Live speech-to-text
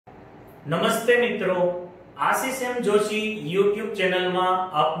નમસ્તે મિત્રો, આશિષ એમ જોશી YouTube ચેનલમાં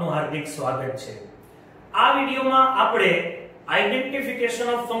આપનું હાર્દિક સ્વાગત છે। આ વિડિયોમાં આપણે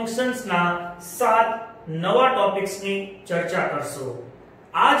આઇડેન્ટિફિકેશન ઓફ ફંક્શન્સ ના 7 નવા ટોપિક્સની ચર્ચા કરશું।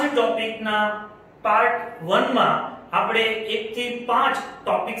 આ જ ટોપિકના પાર્ટ 1 માં આપણે 1 થી 5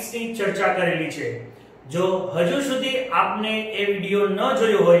 ટોપિક્સની ચર્ચા કરેલી છે। જો હજુ સુધી આપને એ વિડિયો ન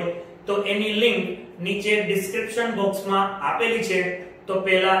જોયો હોય તો એની લિંક નીચે ડિસ્ક્રિપ્શન બોક્સમાં આપેલી છે, તો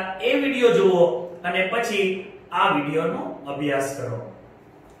પહેલા એ વિડિયો જુઓ અને પછી આ વિડિયોનો અભ્યાસ કરો।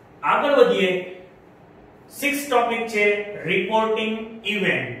 આગળ વધીએ। 6 ટોપિક છે રિપોર્ટિંગ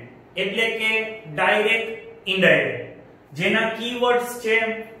ઇવેન્ટ, એટલે કે ડાયરેક્ટ ઇનડાયરેક્ટ, જેના કીવર્ડ્સ છે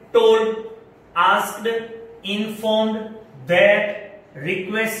told, asked, informed, that,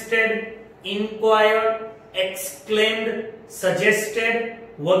 requested, inquired, exclaimed, suggested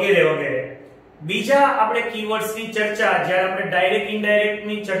વગેરે વગેરે। બીજા આપણે કીવર્ડ્સ ની ચર્ચા જ્યારે આપણે ડાયરેક્ટ ઇનડાયરેક્ટ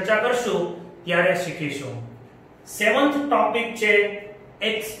ની ચર્ચા કરશું ત્યારે શીખીશું। 7th ટોપિક છે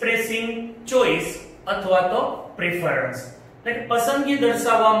એક્સપ્રેસિંગ ચોઇસ અથવા તો પ્રેફરન્સ, એટલે કે પસંદગી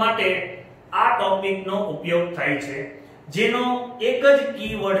દર્શાવવા માટે આ ટોપિકનો ઉપયોગ થાય છે, જેનો એક જ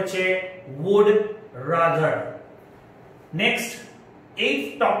કીવર્ડ છે would rather। Next 8th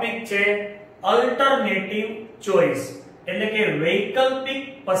topic છે અલ્ટરનેટિવ ચોઇસ, એટલે કે વૈકલ્પિક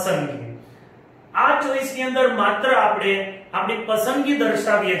પસંદગી। આ ચોઇસ ની અંદર માત્ર આપણે આપણી પસંદગી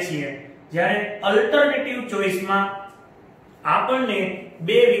દર્શાવીએ છીએ, જ્યારે અલ્ટરનેટિવ ચોઇસમાં આપણને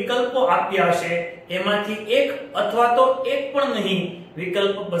બે વિકલ્પો આપ્યા હશે, એમાંથી એક અથવા તો એક પણ નહીં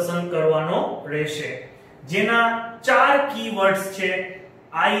વિકલ્પ પસંદ કરવાનો રહેશે, જેના 4 કીવર્ડ્સ છે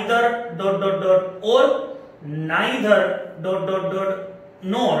either ... or, neither ...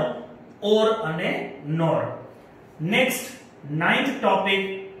 nor, or અને nor। Next 9th topic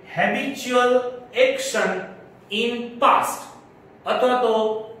habitual action in past અથવા તો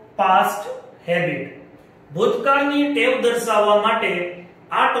past habit, ભૂતકાળની ટેવ દર્શાવવા માટે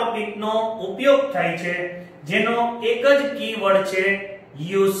આ ટોપિકનો ઉપયોગ થાય છે, જેનો એક જ કીવર્ડ છે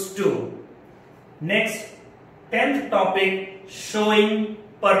used to। Next 10th topic showing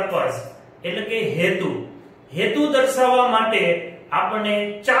purpose, એટલે કે હેતુ। હેતુ દર્શાવવા માટે આપણે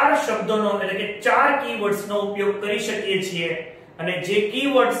 4 શબ્દોનો એટલે કે 4 કીવર્ડ્સનો ઉપયોગ કરી શકીએ છીએ, અને જે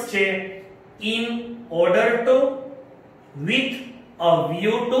કીવર્ડ્સ છે in order to, with a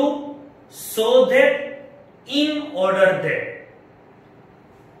view to, so that, in order that।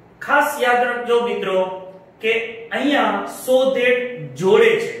 ખાસ યાદ રાખજો મિત્રો કે અહીંયા so that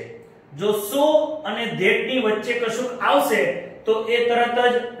જોડે છે, જો so અને that ની વચ્ચે કશું આવશે તો એ તરત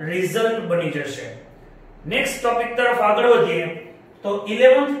જ રિઝલ્ટ બની જશે। નેક્સ્ટ ટોપિક તરફ આગળ વધીએ તો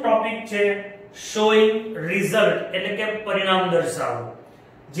 11th ટોપિક છે showing result, એટલે કે પરિણામ દર્શાવવું,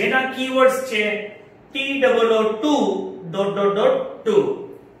 જેના કીવર્ડ્સ છે TOO2 ...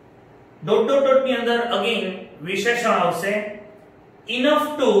 ની અંદર અગેન વિશેષણ આવશે enough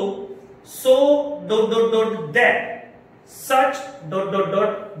to, so ... that, such ...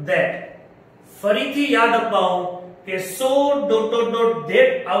 that। ફરીથી યાદ અપાવું કે so ... that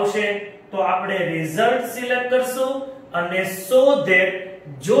આવશે તો આપણે રિઝલ્ટ સિલેક્ટ કરશું, અને so that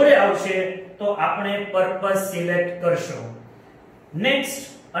જોડે આવશે તો આપણે પર્પસ સિલેક્ટ કરશું। નેક્સ્ટ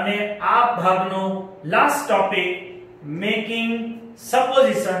અને આ ભાગનો લાસ્ટ ટોપિક મેકિંગ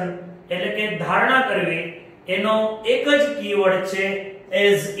સપોઝિશન, એટલે કે ધારણા કરવી, એનો એક જ કીવર્ડ છે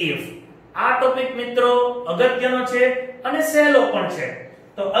as if। આ ટોપિક મિત્રો અગત્યનો છે અને સહેલો પણ છે,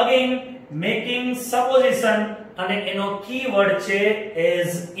 તો અગેન મેકિંગ સપોઝિશન અને એનો કીવર્ડ છે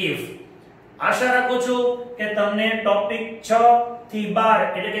as if। આશા રાખું છું કે તમને ટોપિક 6 થી 12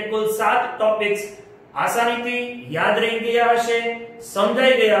 એટલે કે કુલ 7 ટોપિક્સ આસાનીથી યાદ રહી ગયા હશે,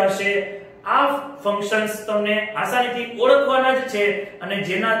 સમજાઈ ગયા હશે। આ ફંક્શન્સ તમને આસાનીથી ઓળખવાના જ છે, અને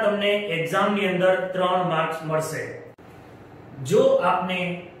જેના તમને એક્ઝામની અંદર 3 માર્ક્સ મળશે। જો આપને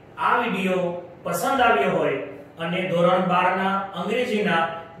આ વિડિયો પસંદ આવ્યો હોય અને ધોરણ 12 ના અંગ્રેજીના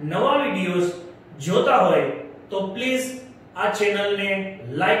નવા વિડિયોઝ જોતા હોય તો પ્લીઝ આ ચેનલને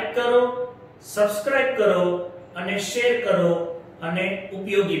લાઈક કરો, સબસ્ક્રાઇબ કરો અને શેર કરો અને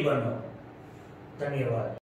ઉપયોગી બનો। ધન્યવાદ।